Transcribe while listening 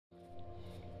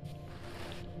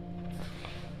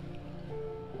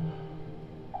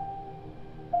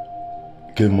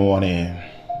Good morning.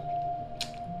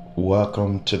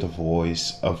 Welcome to the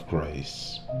Voice of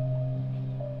Grace,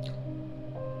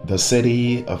 the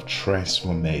city of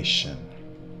transformation,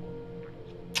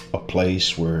 a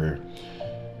place where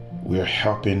we're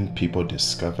helping people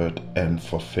discover and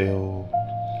fulfill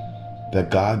their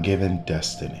God-given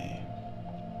destiny,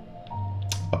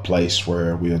 a place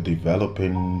where we are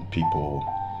developing people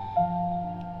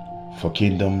for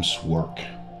kingdom's work,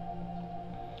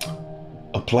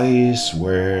 a place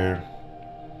where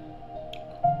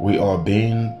we are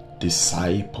being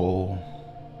disciple,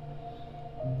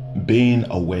 being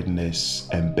a witness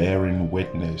and bearing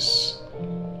witness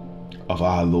of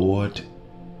our Lord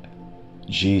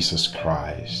Jesus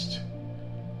Christ,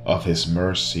 of His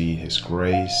mercy, His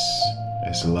grace,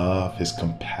 His love, His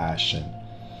compassion,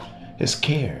 His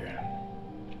care.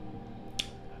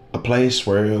 A place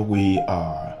where we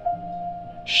are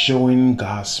showing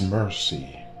God's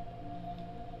mercy,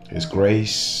 His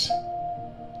grace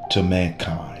to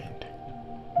mankind.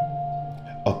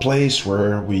 A place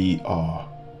where we are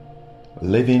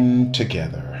living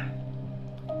together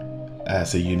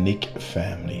as a unique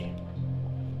family.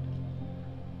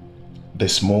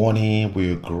 This morning,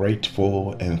 we're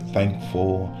grateful and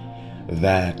thankful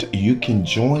that you can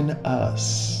join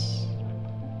us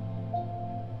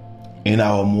in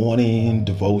our morning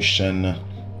devotion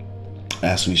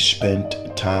as we spend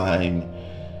time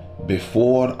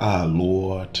before our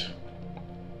Lord,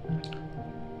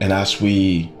 and as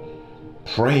we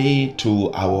pray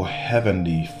to our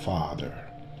Heavenly Father,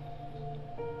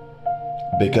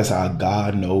 because our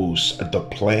God knows the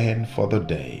plan for the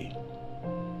day,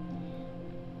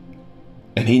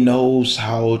 and He knows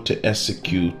how to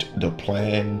execute the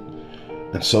plan.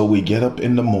 And so we get up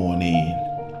in the morning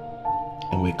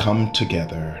and we come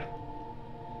together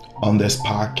on this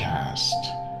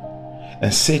podcast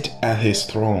and sit at His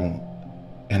throne.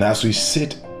 And as we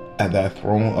sit at that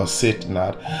throne, or sit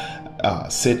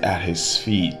at His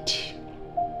feet,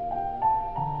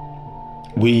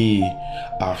 we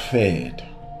are fed.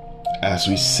 As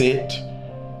we sit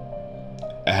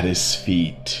at His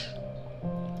feet,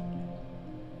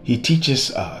 He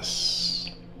teaches us.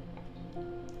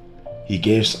 He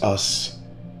gives us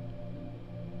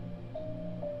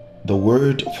the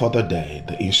word for the day,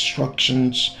 the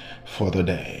instructions for the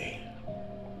day.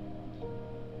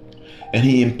 And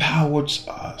He empowers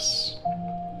us,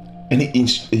 and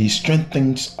He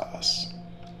strengthens us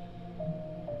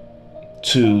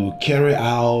to carry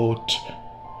out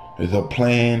the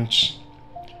plans,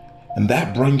 and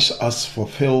that brings us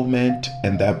fulfillment,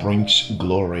 and that brings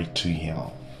glory to Him.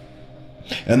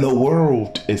 And the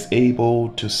world is able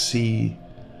to see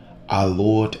our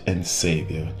Lord and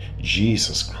Savior,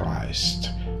 Jesus Christ,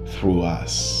 through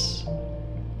us.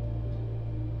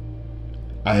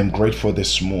 I am grateful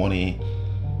this morning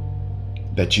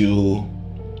that you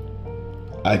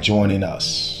are joining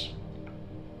us.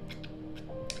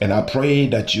 And I pray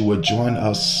that you will join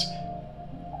us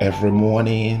every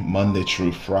morning, Monday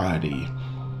through Friday,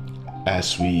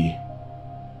 as we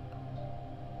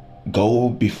go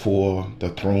before the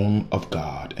throne of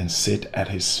God and sit at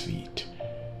His feet,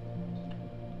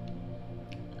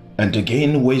 and to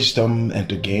gain wisdom and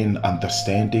to gain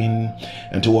understanding,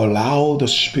 and to allow the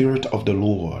Spirit of the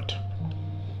Lord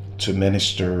to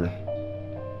minister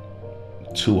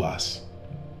to us.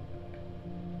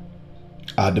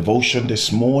 Our devotion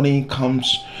this morning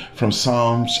comes from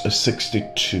Psalms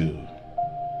 62.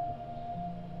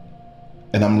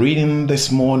 And I'm reading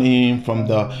this morning from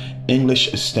the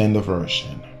English Standard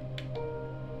Version.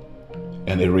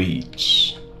 And it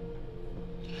reads,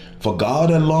 "For God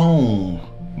alone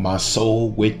my soul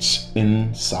waits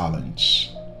in silence.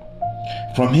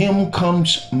 From Him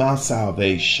comes my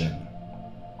salvation.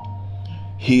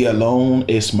 He alone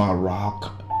is my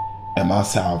rock and my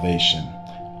salvation,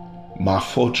 my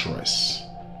fortress.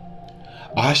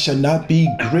 I shall not be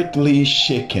greatly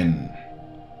shaken.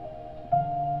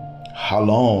 How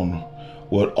long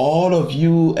will all of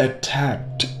you attack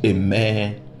a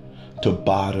man to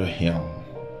bother him?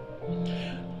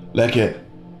 Like a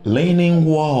leaning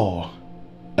wall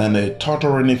and a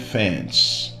tottering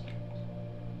fence,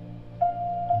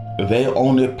 they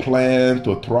only plan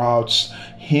to thrust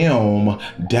him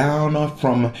down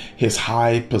from his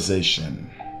high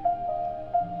position.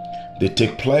 They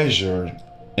take pleasure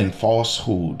in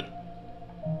falsehood.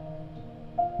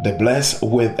 They bless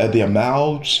with their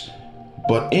mouths,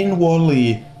 but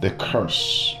inwardly they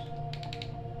curse.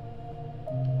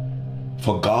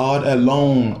 For God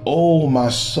alone, O my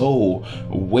soul,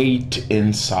 wait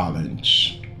in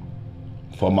silence,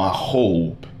 for my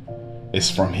hope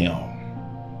is from Him.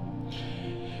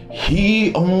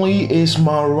 He only is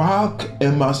my rock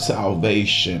and my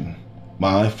salvation,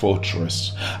 my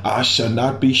fortress. I shall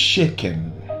not be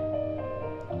shaken.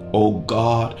 O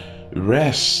God,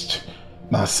 rest,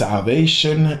 my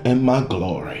salvation and my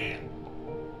glory.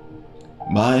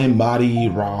 My mighty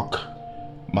rock,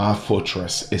 my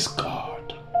fortress is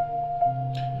God.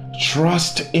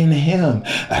 Trust in him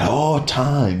at all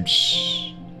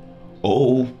times.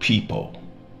 O people,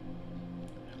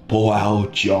 pour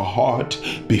out your heart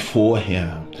before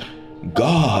him.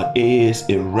 God is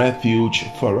a refuge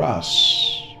for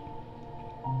us.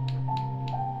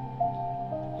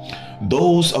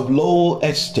 Those of low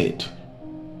estate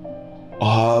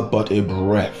are but a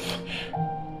breath.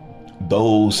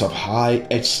 Those of high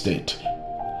estate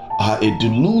are a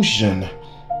delusion.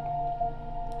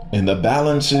 In the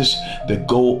balances that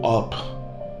go up,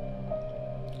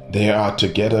 they are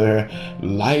together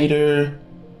lighter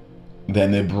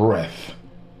than a breath.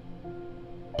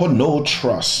 Put no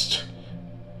trust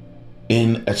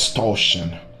in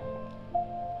extortion.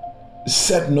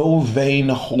 Set no vain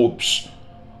hopes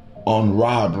on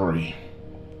robbery.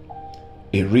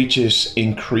 If riches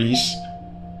increase,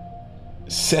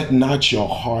 set not your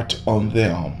heart on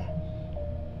them.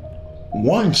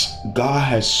 Once God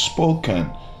has spoken,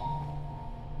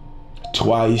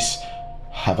 twice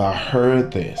have I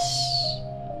heard this,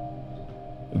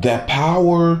 that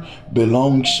power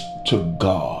belongs to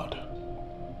God,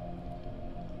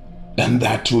 and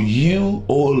that to you,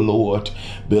 O Lord,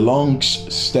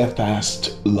 belongs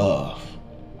steadfast love.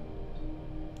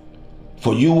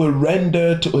 For you will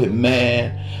render to a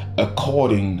man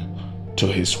according to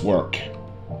his work.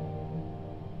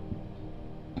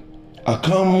 I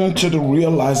come to the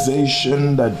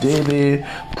realization that David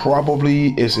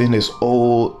probably is in his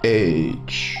old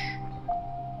age.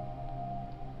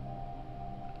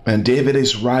 And David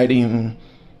is writing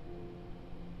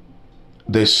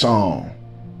this song.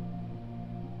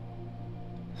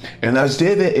 And as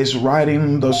David is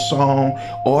writing the song,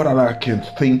 all that I can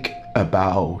think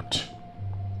about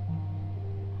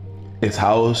is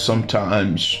how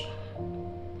sometimes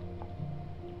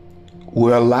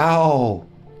we allow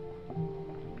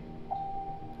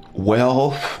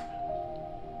wealth,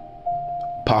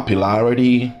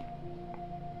 popularity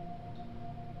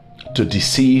to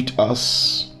deceive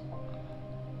us,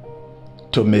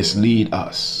 to mislead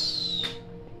us.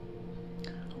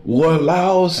 We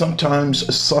allow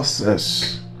sometimes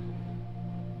success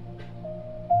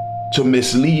to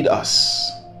mislead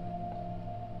us.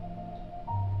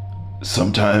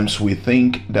 Sometimes we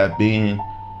think that being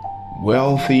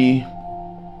wealthy,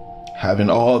 having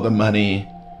all the money,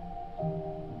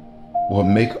 will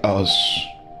make us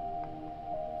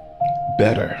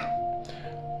better.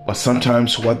 But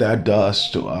sometimes what that does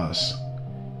to us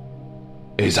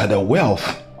is that the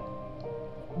wealth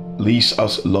leaves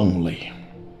us lonely.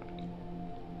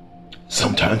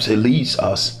 Sometimes it leaves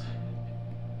us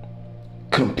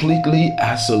completely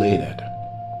isolated.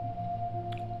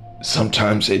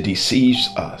 Sometimes it deceives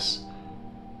us,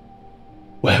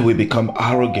 where we become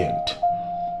arrogant,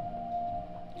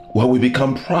 where we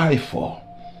become prideful.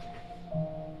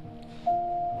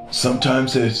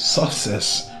 Sometimes the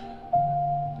success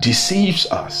deceives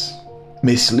us,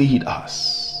 misleads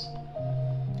us.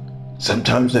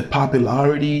 Sometimes the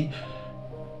popularity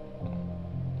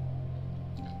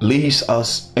leaves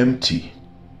us empty,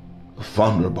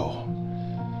 vulnerable.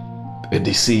 It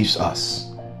deceives us.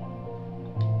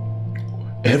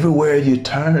 Everywhere you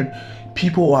turn,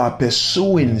 people are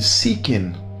pursuing,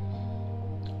 seeking,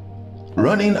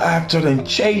 running after and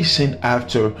chasing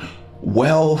after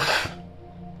wealth,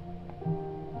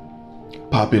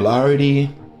 popularity,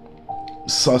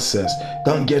 success.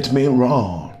 Don't get me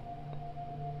wrong.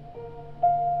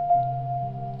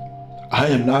 I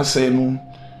am not saying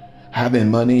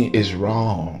having money is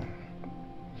wrong.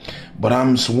 But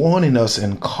I'm warning us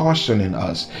and cautioning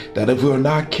us that if we're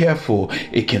not careful,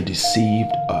 it can deceive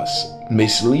us,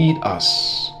 mislead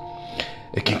us.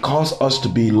 It can cause us to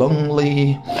be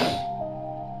lonely.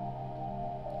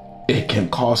 It can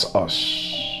cause us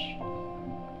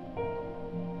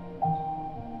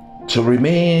to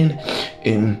remain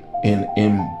in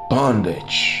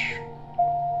bondage.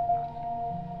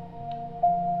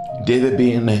 David,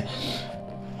 being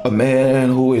a man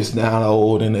who is now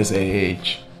old in his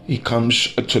age, he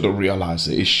comes to the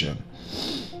realization.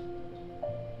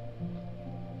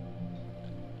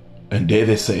 And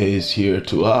David says here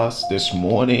to us this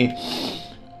morning,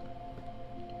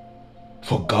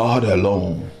 for God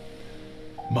alone,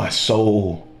 my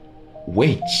soul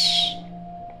waits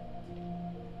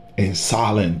in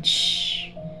silence.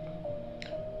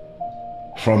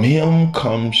 From him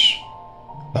comes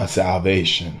my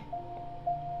salvation.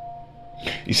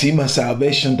 You see, my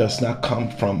salvation does not come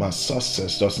from my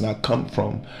success, does not come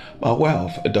from my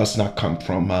wealth, it does not come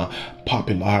from my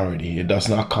popularity, it does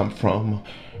not come from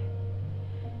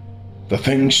the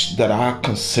things that I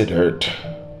considered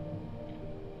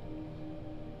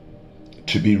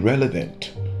to be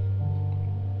relevant.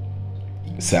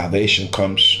 Salvation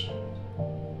comes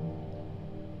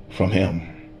from Him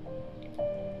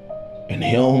and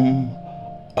Him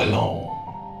alone.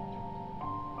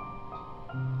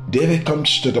 David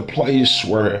comes to the place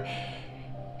where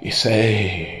he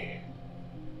say,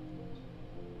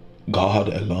 God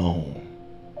alone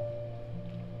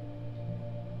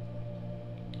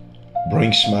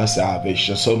brings my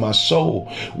salvation. So my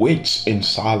soul waits in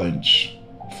silence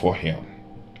for Him.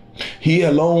 He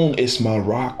alone is my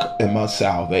rock and my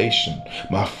salvation,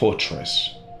 my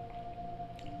fortress.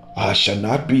 I shall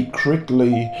not be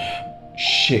quickly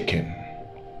shaken.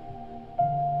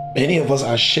 Many of us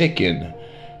are shaken.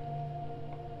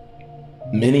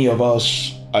 Many of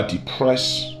us are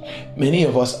depressed. Many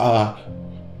of us are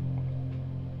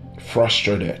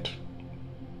frustrated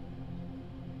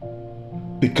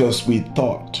because we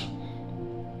thought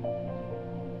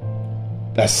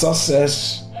that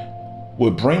success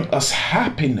will bring us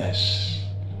happiness.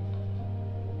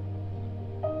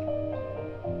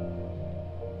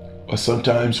 But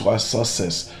sometimes what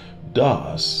success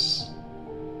does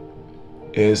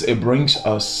is it brings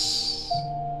us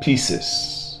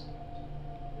pieces.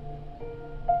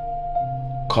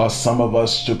 Cause some of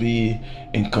us to be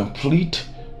in complete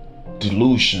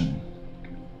delusion,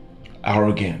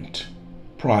 arrogant,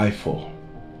 prideful.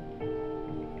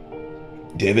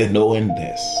 David, knowing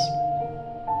this,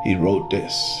 he wrote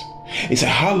this. He said,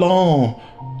 how long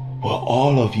will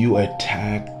all of you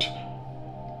attack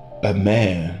a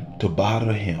man to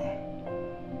bother him?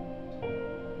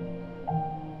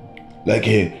 Like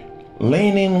a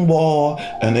leaning wall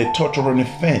and a torturing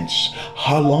fence,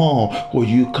 how long will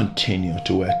you continue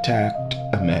to attack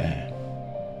a man?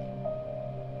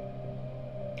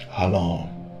 How long?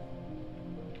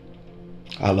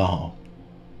 How long?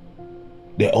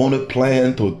 They only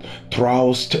plan to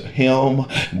thrust him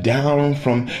down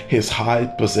from his high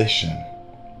position.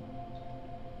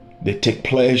 They take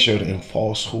pleasure in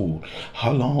falsehood.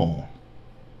 How long?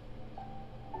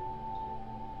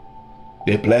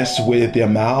 They're blessed with their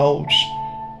mouths,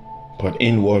 but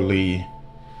inwardly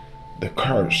the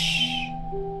curse.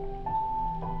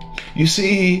 You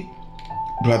see,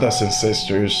 brothers and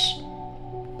sisters,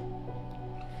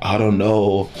 I don't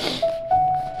know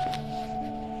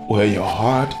where your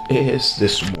heart is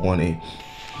this morning.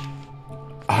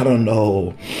 I don't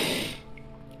know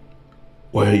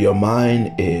where your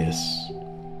mind is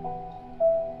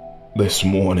this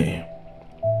morning.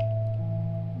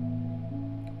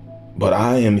 But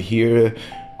I am here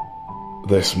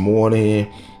this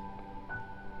morning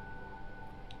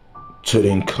to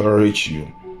encourage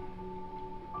you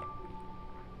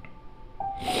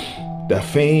that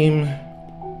fame,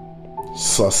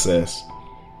 success,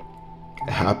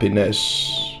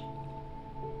 happiness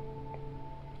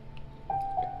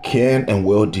can and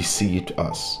will deceive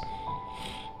us.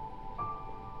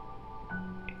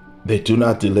 They do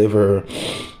not deliver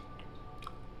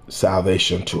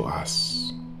salvation to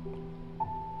us.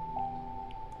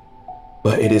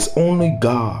 But it is only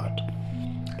God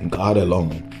and God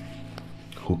alone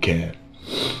who can.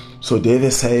 So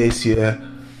David says here,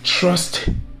 trust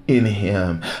in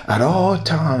Him at all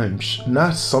times,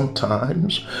 not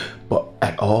sometimes, but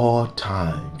at all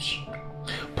times.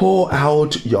 Pour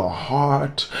out your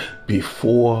heart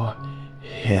before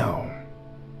Him.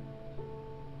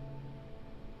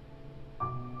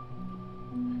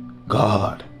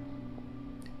 God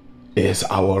is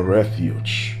our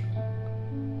refuge.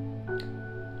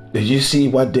 Did you see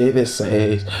what David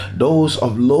says? Those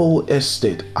of low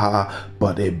estate are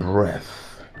but a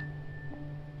breath.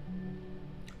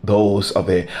 Those of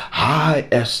a high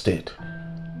estate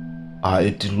are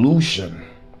a delusion,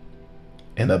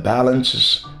 and the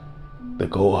balances that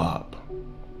go up.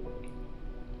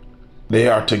 They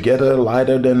are together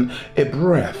lighter than a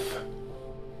breath.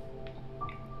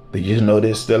 Did you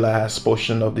notice the last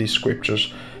portion of these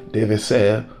scriptures? David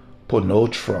said, put no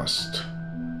trust.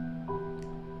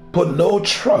 Put no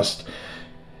trust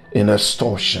in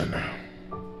extortion.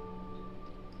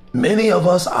 Many of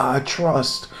us, our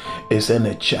trust is in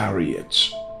the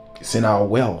chariots. It's in our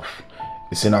wealth.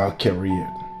 It's in our career.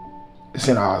 It's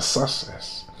in our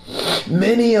success.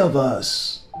 Many of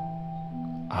us,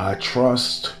 our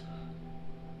trust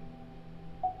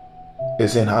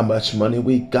is in how much money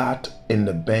we got in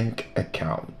the bank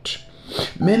account.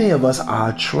 Many of us,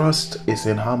 our trust is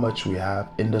in how much we have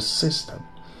in the system.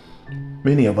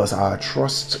 Many of us, our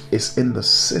trust is in the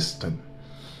system.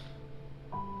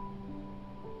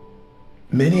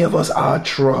 Many of us, our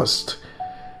trust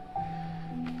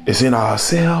is in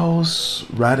ourselves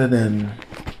rather than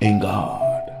in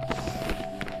God.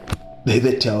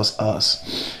 David tells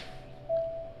us,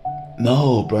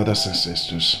 no, brothers and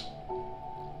sisters,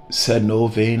 set no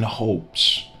vain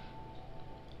hopes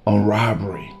on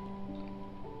robbery.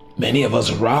 Many of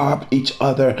us rob each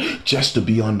other just to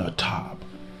be on the top.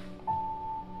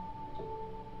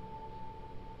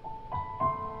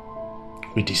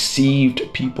 We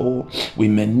deceived people. We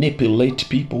manipulate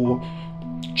people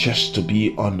just to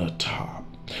be on the top.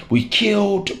 We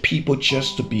killed people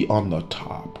just to be on the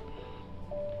top.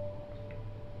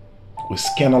 We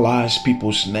scandalize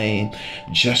people's name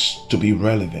just to be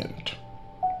relevant.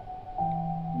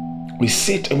 We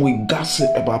sit and we gossip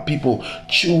about people,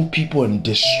 chew people and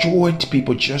destroy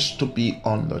people just to be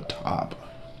on the top.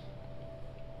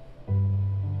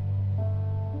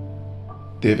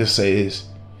 David says,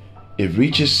 if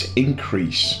riches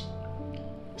increase,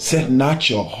 set not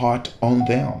your heart on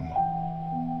them.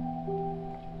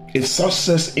 If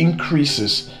success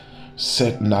increases,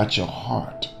 set not your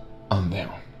heart on them.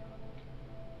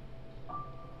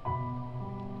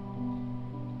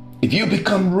 If you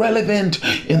become relevant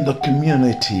in the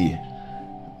community,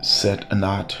 set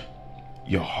not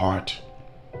your heart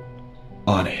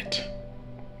on it.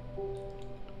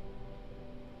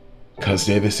 Because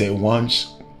David said,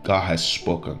 once God has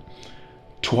spoken,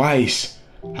 twice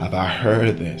have I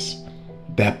heard this,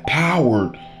 that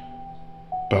power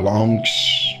belongs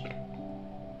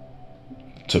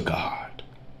to God.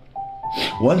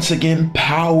 Once again,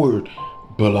 power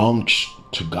belongs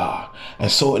to God. And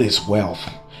so it is wealth.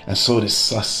 And so it is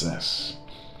success.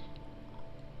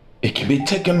 It can be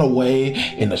taken away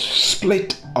in a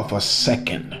split of a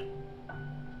second.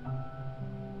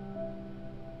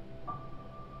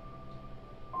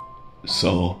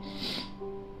 So,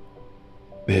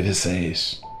 David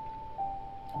says,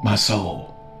 my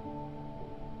soul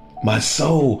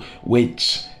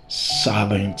waits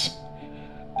silently,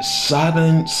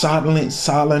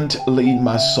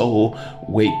 my soul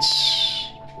waits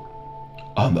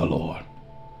on the Lord.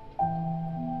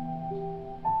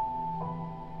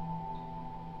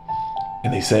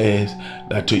 And he says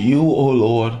that to you, O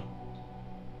Lord,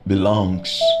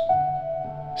 belongs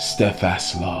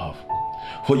steadfast love.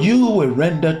 For you will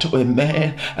render to a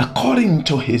man according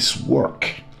to his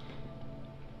work.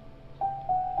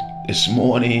 This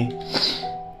morning,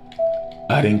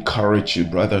 I'd encourage you,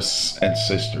 brothers and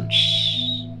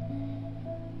sisters,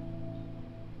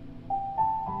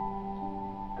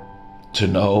 to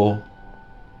know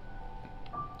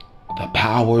the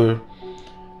power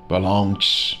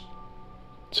belongs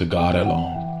to God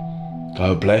alone.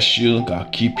 God bless you.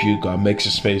 God keep you. God makes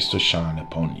his face to shine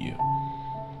upon you.